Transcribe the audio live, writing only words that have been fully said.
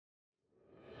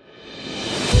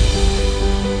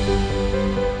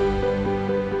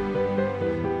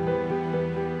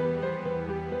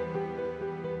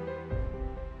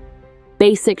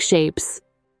Basic shapes.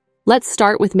 Let's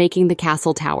start with making the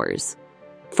castle towers.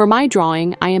 For my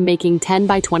drawing, I am making 10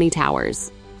 by 20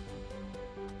 towers.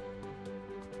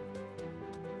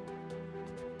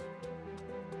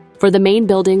 For the main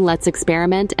building, let's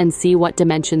experiment and see what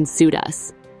dimensions suit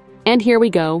us. And here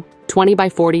we go, 20 by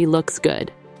 40 looks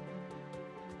good.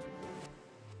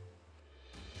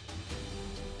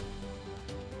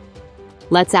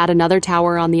 Let's add another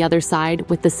tower on the other side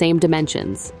with the same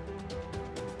dimensions.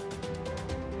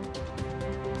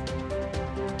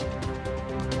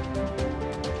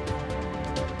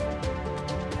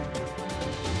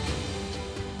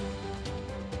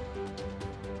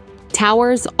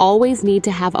 Towers always need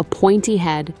to have a pointy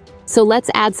head, so let's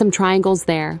add some triangles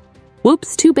there.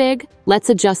 Whoops, too big. Let's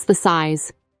adjust the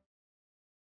size.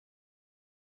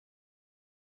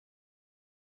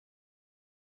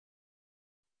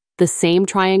 The same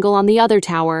triangle on the other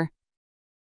tower.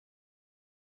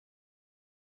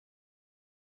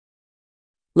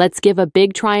 Let's give a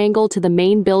big triangle to the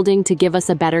main building to give us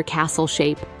a better castle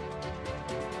shape.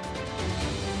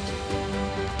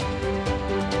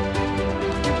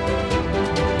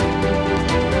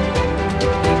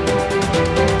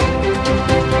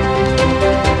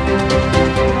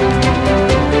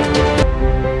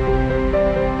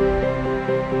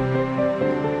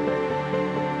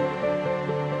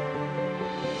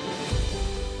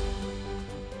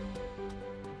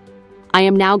 I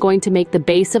am now going to make the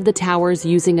base of the towers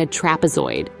using a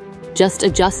trapezoid. Just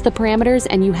adjust the parameters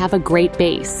and you have a great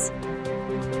base.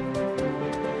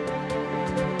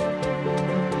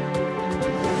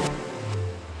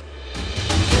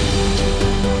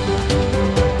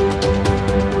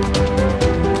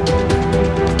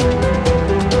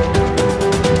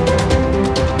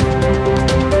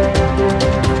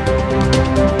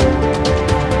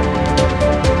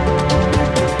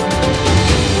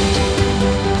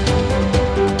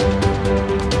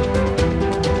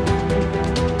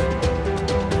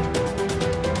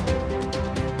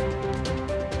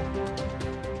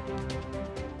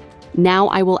 Now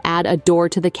I will add a door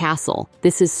to the castle.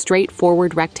 This is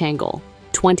straightforward rectangle.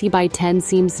 20 by 10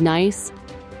 seems nice.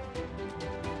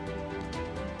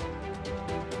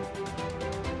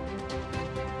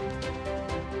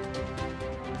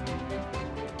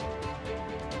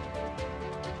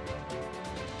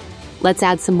 Let's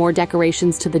add some more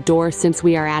decorations to the door since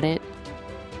we are at it.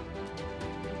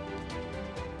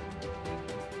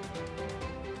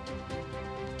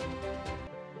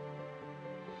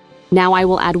 Now I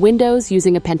will add windows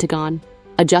using a pentagon.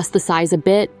 Adjust the size a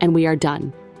bit and we are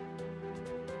done.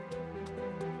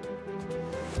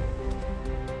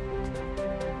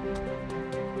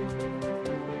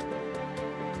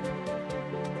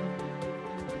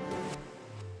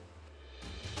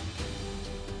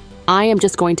 I am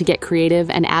just going to get creative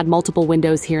and add multiple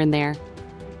windows here and there.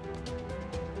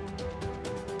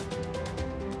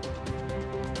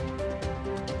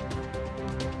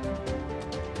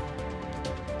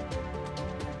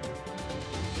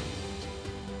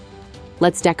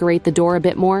 Let's decorate the door a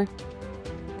bit more.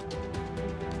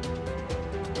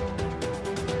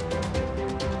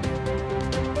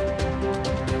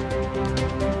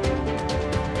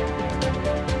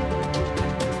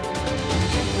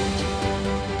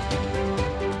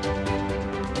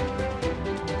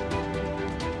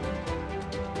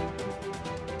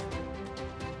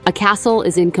 A castle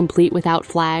is incomplete without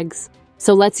flags,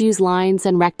 so let's use lines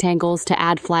and rectangles to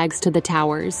add flags to the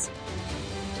towers.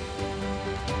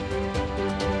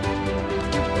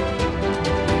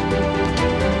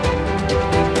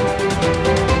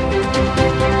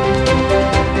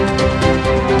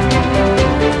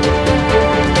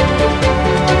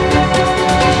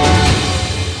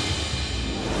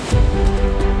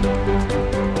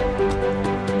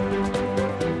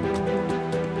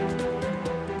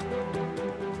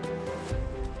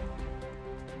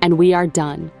 And we are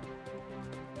done.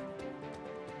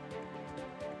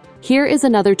 Here is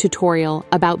another tutorial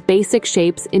about basic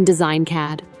shapes in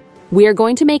DesignCAD. We are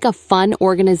going to make a fun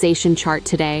organization chart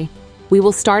today. We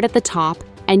will start at the top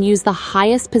and use the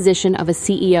highest position of a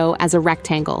CEO as a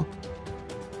rectangle.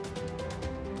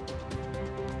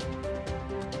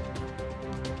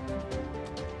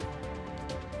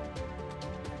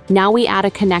 Now we add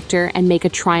a connector and make a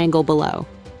triangle below.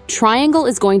 Triangle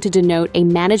is going to denote a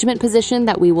management position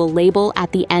that we will label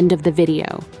at the end of the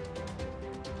video.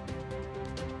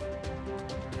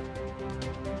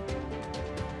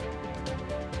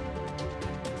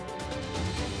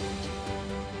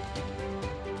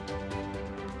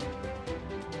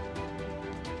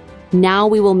 Now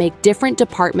we will make different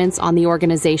departments on the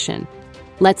organization.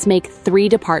 Let's make 3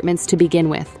 departments to begin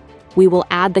with. We will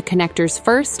add the connectors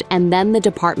first and then the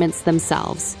departments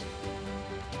themselves.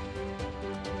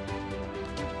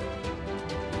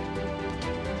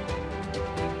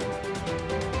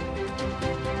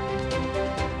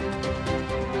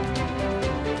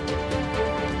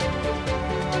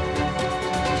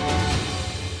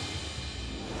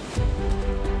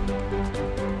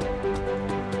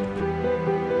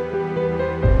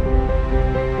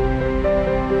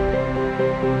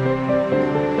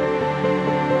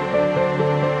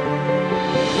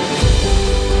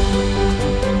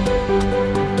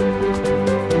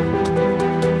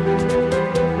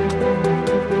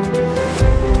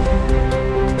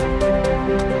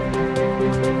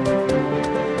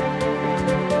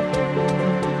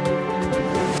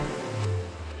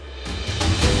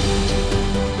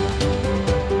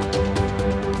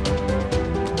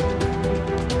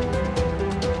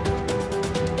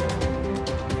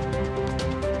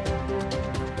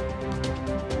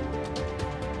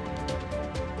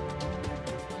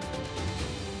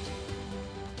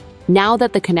 Now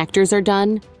that the connectors are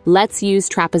done, let's use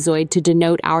Trapezoid to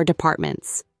denote our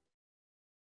departments.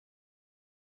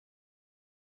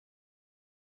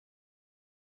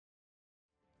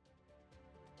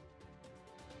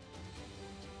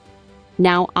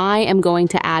 Now I am going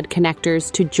to add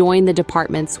connectors to join the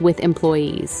departments with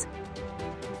employees.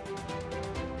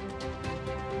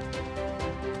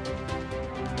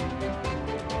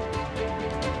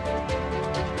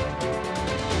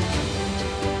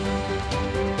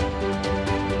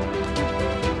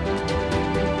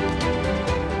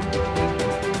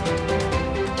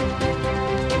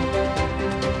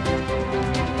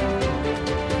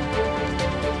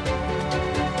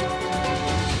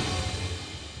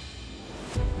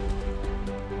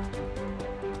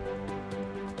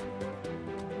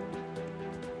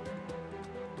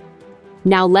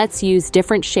 Now let's use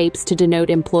different shapes to denote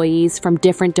employees from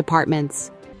different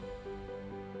departments.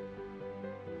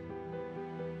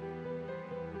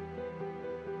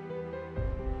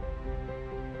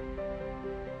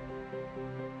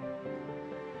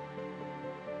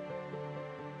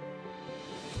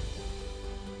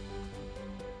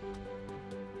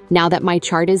 Now that my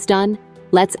chart is done,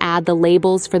 let's add the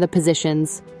labels for the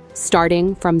positions,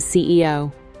 starting from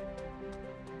CEO.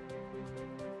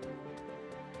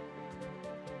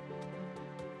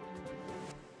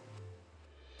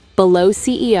 Below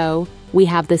CEO, we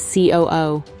have the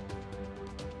COO.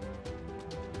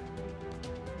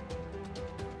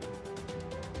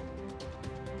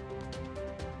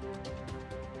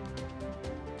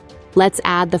 Let's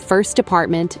add the first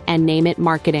department and name it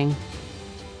Marketing.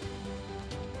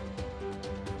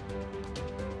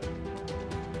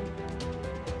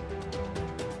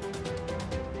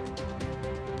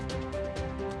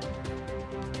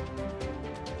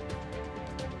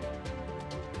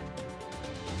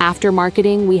 After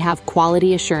marketing, we have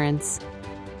quality assurance.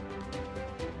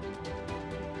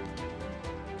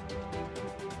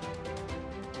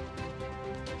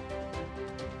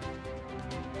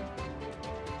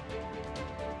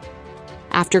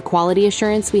 After quality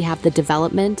assurance, we have the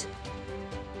development.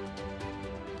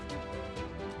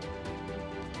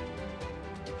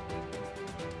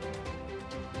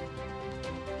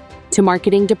 To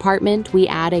marketing department, we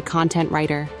add a content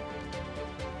writer.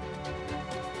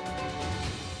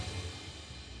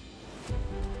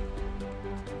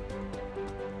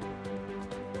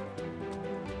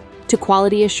 To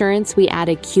quality assurance, we add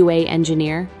a QA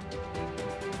engineer.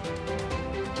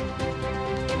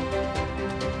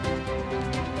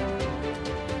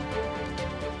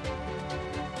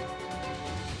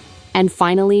 And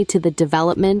finally, to the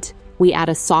development, we add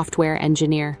a software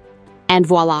engineer. And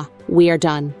voila, we are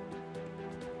done.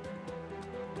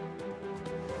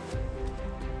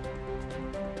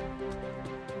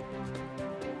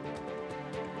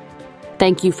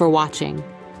 Thank you for watching.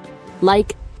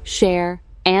 Like, share,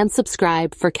 and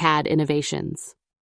subscribe for CAD innovations.